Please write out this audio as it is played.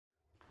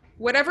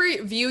whatever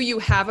view you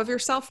have of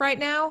yourself right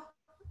now,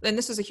 and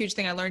this is a huge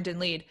thing I learned in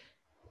lead,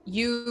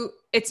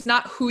 it's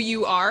not who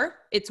you are,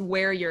 it's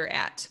where you're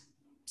at.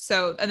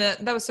 So, and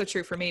that was so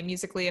true for me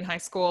musically in high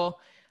school.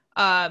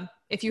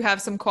 If you have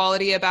some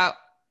quality about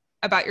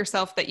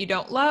yourself that you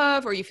don't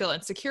love, or you feel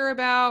insecure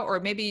about,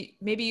 or maybe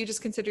you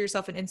just consider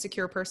yourself an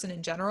insecure person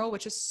in general,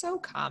 which is so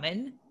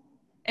common.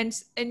 And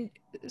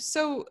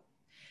so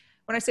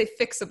when I say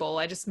fixable,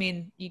 I just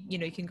mean,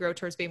 you can grow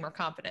towards being more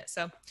confident.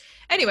 So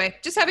anyway,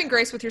 just having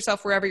grace with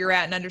yourself wherever you're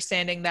at, and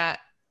understanding that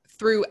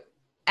through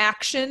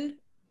action,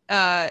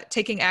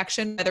 taking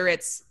action, whether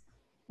it's,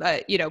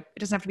 it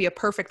doesn't have to be a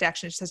perfect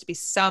action. It just has to be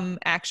some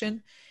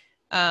action,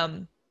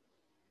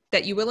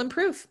 that you will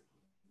improve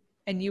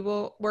and you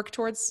will work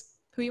towards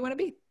who you want to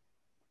be.